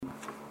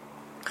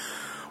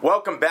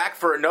Welcome back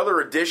for another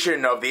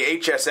edition of the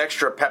HS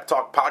Extra Pep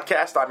Talk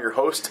Podcast. I'm your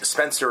host,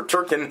 Spencer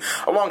Turkin,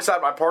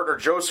 alongside my partner,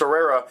 Joe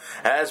Sirera,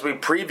 as we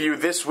preview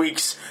this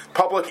week's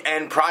public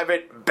and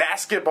private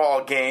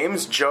basketball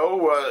games.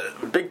 Joe,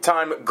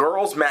 big-time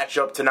girls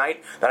matchup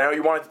tonight that I know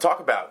you wanted to talk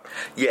about.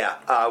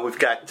 Yeah, we've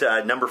got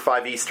number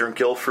 5 Eastern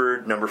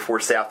Guilford, number 4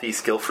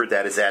 Southeast Guilford.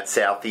 That is at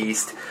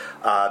Southeast.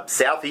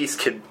 Southeast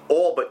could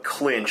all but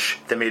clinch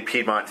the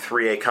Mid-Piedmont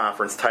 3A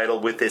Conference title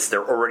with this.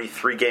 They're already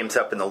 3 games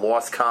up in the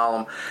loss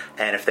column,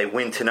 and if they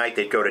win tonight,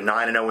 they'd go to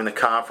 9-0 in the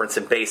conference,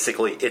 and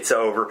basically it's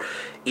over.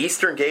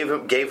 Eastern gave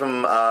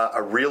them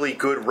a really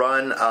good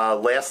run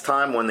last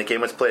time when the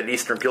game was played at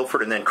Eastern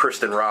Guilford, and then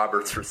Kristen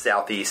Roberts for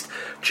Southeast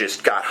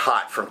just got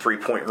hot from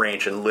three-point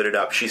range and lit it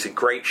up. She's a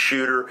great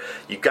shooter.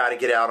 You've got to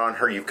get out on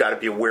her. You've got to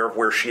be aware of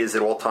where she is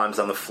at all times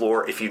on the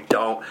floor. If you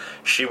don't,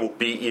 she will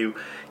beat you.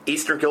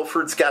 Eastern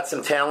Guilford's got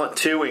some talent,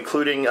 too,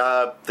 including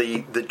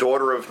the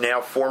daughter of now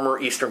former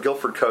Eastern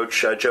Guilford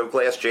coach, Joe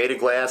Glass, Jada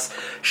Glass.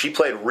 She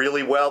played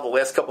really well the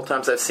last couple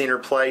times I've seen her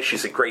play.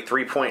 She's a great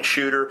three-point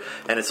shooter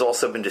and has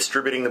also been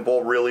distributing the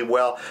ball really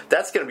well.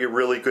 That's going to be a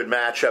really good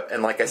matchup,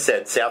 and like I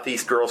said,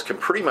 Southeast girls can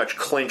pretty much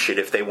clinch it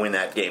if they win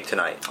that game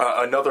tonight.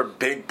 Another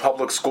big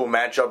public school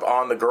matchup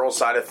on the girls'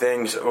 side of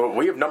things.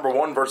 We have number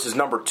 1 versus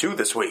number 2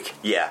 this week.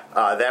 Yeah,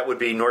 that would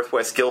be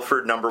Northwest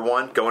Guilford, number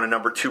 1, going to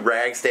number 2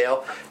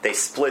 Ragsdale. They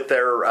split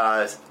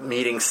their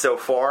meetings so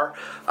far.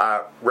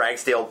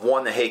 Ragsdale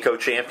won the HACO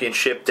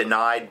championship,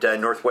 denied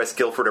Northwest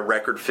Guilford a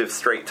record 5th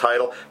straight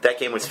title. That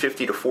game was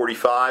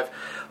 50-45.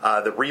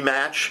 The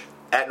rematch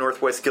at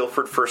Northwest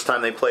Guilford, first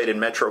time they played in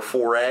Metro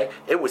 4A,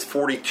 it was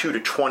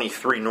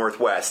 42-23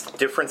 Northwest.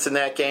 Difference in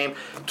that game,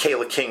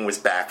 Kayla King was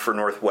back for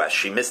Northwest.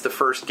 She missed the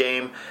first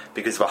game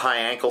because of a high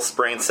ankle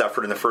sprain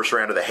suffered in the first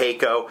round of the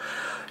HACO.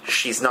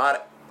 She's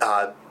not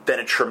been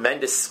a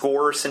tremendous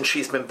scorer since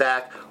she's been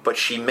back, but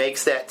she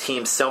makes that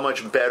team so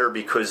much better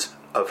because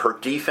of her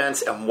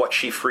defense and what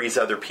she frees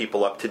other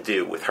people up to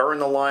do. With her in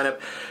the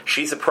lineup,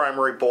 she's a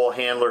primary ball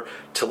handler.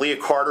 Talia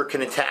Carter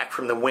can attack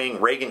from the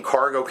wing. Reagan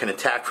Cargo can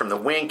attack from the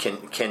wing,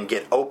 can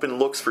get open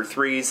looks for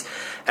threes.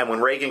 And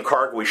when Reagan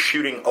Cargo is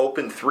shooting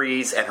open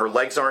threes and her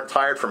legs aren't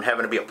tired from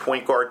having to be a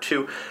point guard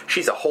too,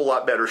 she's a whole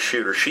lot better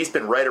shooter. She's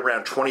been right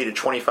around 20 to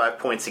 25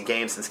 points a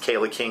game since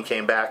Kayla King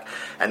came back,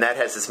 and that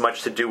has as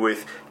much to do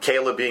with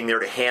Kayla being there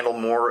to handle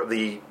more of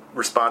the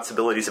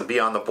responsibilities and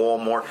be on the ball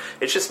more.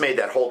 It's just made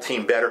that whole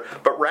team better.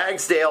 But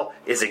Ragsdale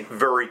is a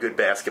very good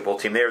basketball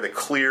team. They are the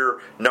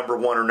clear number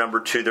 1 or number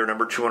 2. They're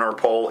number 2 in our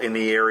poll in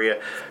the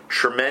area.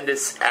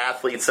 Tremendous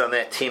athletes on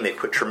that team. They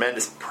put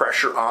tremendous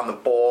pressure on the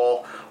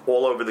ball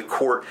all over the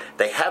court.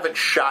 They haven't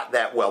shot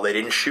that well. They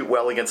didn't shoot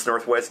well against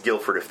Northwest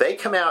Guilford. If they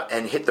come out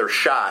and hit their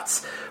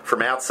shots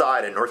from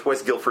outside, and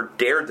Northwest Guilford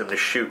dared them to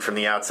shoot from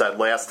the outside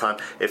last time,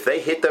 if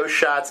they hit those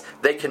shots,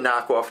 they can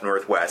knock off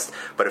Northwest.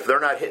 But if they're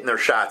not hitting their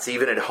shots,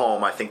 even at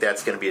home, I think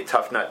that's going to be a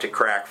tough nut to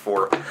crack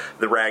for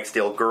the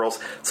Ragsdale girls.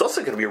 It's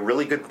also going to be a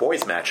really good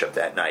boys matchup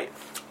that night.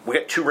 We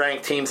got 2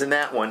 ranked teams in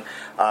that one.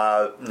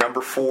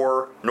 Number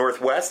 4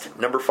 Northwest,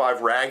 number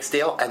 5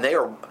 Ragsdale, and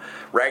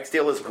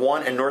Ragsdale is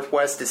 1 and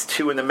Northwest is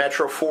 2 in the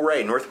Metro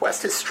 4A.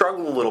 Northwest has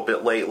struggled a little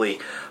bit lately.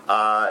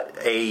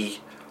 A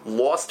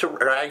loss to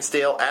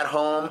Ragsdale at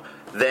home,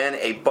 then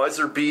a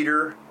buzzer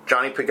beater.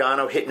 Johnny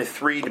Pagano hitting a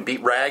 3 to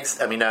beat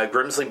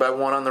Grimsley by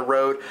 1 on the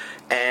road,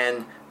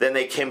 and then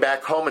they came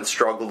back home and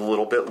struggled a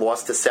little bit,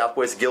 lost to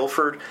Southwest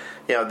Guilford.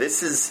 You know,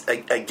 this is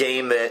a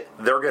game that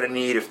they're going to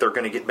need if they're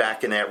going to get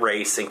back in that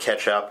race and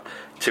catch up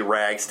to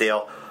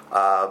Ragsdale.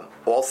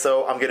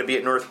 Also, I'm going to be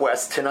at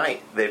Northwest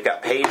tonight. They've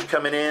got Paige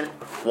coming in.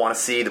 Want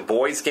to see the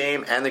boys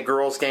game and the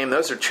girls game.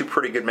 Those are 2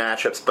 pretty good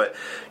matchups, but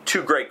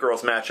 2 great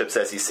girls matchups,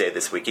 as you say,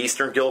 this week.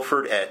 Eastern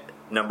Guilford at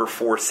number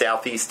 4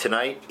 Southeast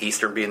tonight,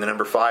 Eastern being the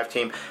number 5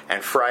 team,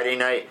 and Friday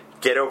night,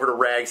 get over to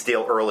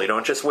Ragsdale early.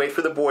 Don't just wait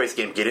for the boys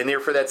game. Get in there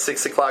for that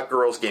 6 o'clock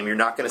girls game. You're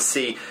not going to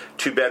see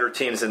 2 better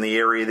teams in the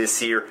area this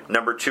year.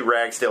 Number 2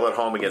 Ragsdale at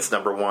home against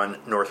number 1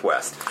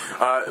 Northwest.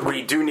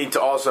 We do need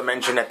to also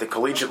mention at the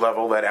collegiate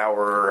level that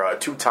our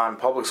 2-time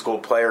public school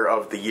player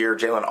of the year,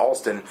 Jaylen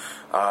Alston,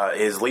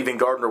 is leaving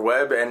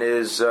Gardner-Webb and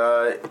is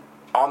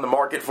on the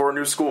market for a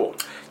new school.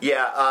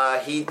 Yeah,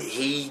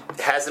 he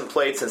hasn't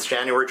played since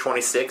January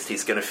 26th.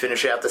 He's going to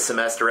finish out the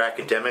semester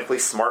academically.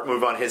 Smart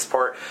move on his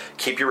part.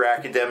 Keep your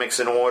academics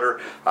in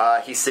order.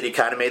 He said he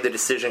kind of made the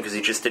decision because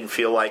he just didn't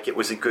feel like it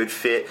was a good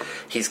fit.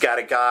 He's got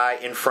a guy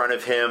in front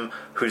of him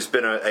who's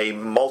been a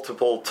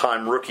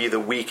multiple-time Rookie of the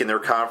Week in their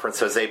conference,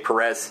 Jose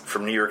Perez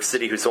from New York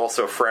City, who's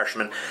also a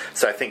freshman.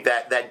 So I think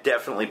that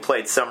definitely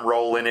played some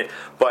role in it.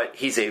 But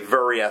he's a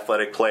very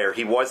athletic player.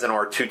 He wasn't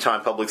our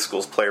 2-time public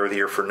schools player of the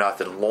year for nothing.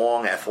 Alston.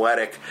 Long,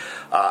 athletic,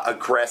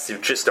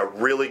 aggressive, just a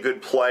really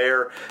good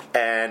player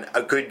and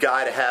a good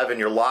guy to have in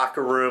your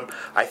locker room.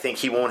 I think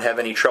he won't have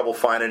any trouble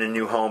finding a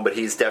new home, but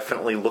he's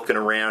definitely looking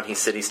around. He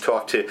said he's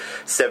talked to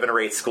 7 or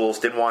 8 schools,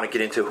 didn't want to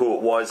get into who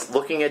it was.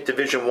 Looking at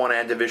Division I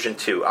and Division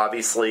II.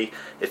 Obviously,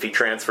 if he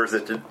transfers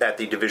at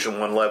the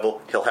Division I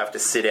level, he'll have to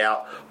sit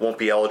out, won't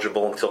be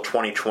eligible until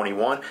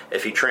 2021.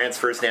 If he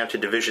transfers down to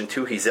Division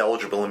II, he's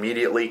eligible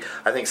immediately.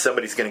 I think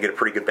somebody's going to get a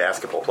pretty good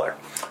basketball player.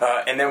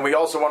 And then we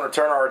also want to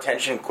turn our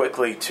attention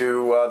quickly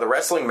to the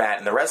wrestling mat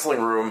in the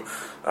wrestling room.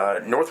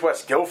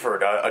 Northwest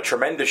Guilford, a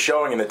tremendous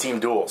showing in the team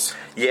duels.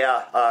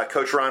 Yeah,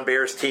 Coach Ron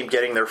Baer's team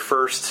getting their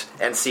first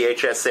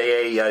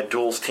NCHSAA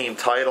duels team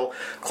title,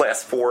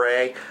 Class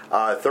 4A,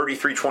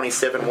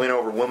 33-27 win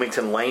over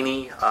Wilmington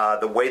Laney.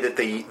 The way that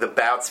the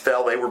bouts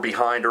fell, they were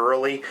behind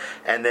early.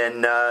 And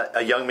then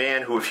a young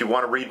man who, if you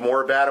want to read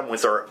more about him,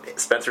 was our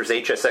Spencer's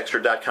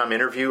HSExtra.com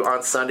interview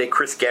on Sunday,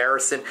 Chris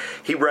Garrison.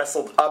 He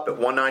wrestled up at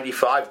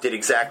 195, did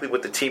exactly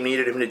what the team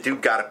needed him to do,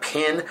 got a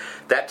pin.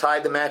 That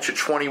tied the match at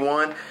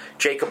 21.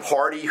 Jacob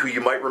Hardy, who you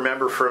might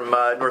remember from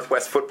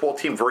Northwest football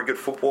team, very good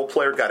football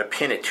player, got a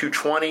pin at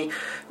 220,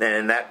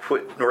 and that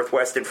put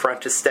Northwest in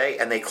front to stay,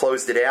 and they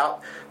closed it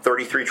out.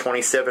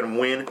 33-27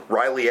 win.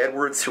 Riley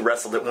Edwards, who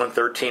wrestled at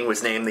 113,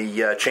 was named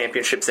the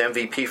championship's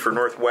MVP for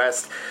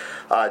Northwest.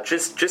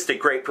 Just a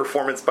great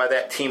performance by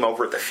that team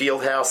over at the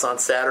Fieldhouse on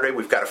Saturday.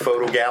 We've got a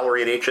photo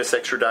gallery at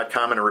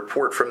hsextra.com and a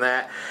report from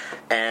that.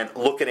 And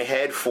looking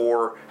ahead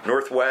for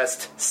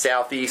Northwest,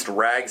 Southeast,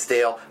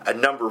 Ragsdale, a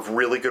number of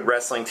really good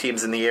wrestling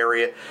teams in the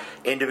area.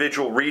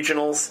 Individual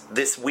regionals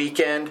this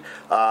weekend.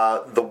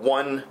 The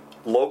one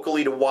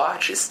locally to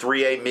watch is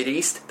 3A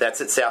Mideast. That's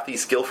at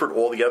Southeast Guilford.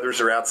 All the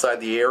others are outside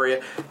the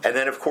area. And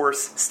then, of course,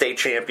 State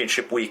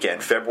Championship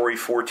Weekend, February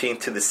 14th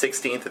to the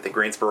 16th at the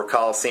Greensboro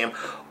Coliseum.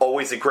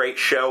 Always a great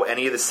show.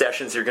 Any of the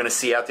sessions you're going to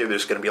see out there,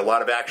 there's going to be a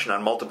lot of action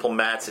on multiple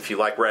mats. If you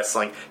like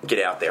wrestling,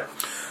 get out there.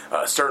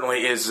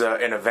 Certainly is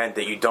an event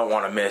that you don't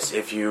want to miss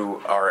if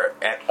you are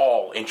at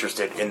all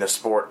interested in the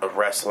sport of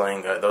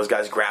wrestling. Those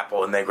guys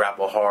grapple, and they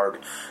grapple hard,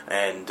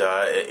 and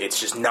it's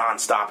just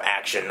nonstop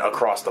action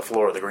across the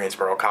floor of the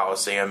Greensboro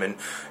Coliseum. And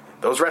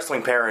those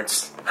wrestling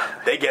parents,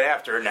 they get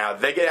after it now.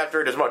 They get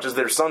after it as much as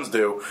their sons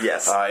do.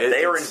 Yes,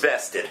 they are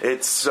invested.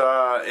 It's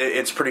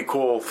a pretty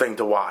cool thing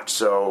to watch,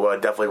 so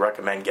definitely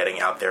recommend getting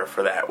out there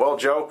for that. Well,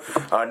 Joe,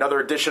 another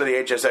edition of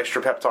the HS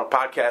Extra Pep Talk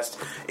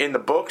podcast in the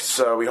books.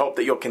 We hope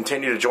that you'll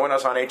continue to join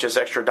us on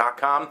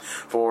hsextra.com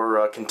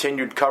for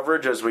continued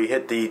coverage as we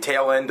hit the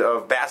tail end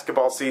of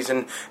basketball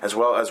season as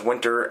well as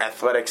winter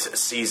athletics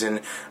season.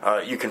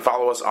 You can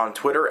follow us on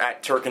Twitter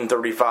at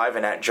Turkin35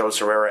 and at Joe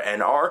Sirera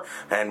NR,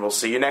 and we'll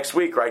see you next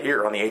week right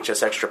here on the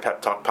HS Extra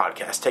Pep Talk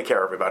podcast. Take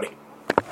care, everybody.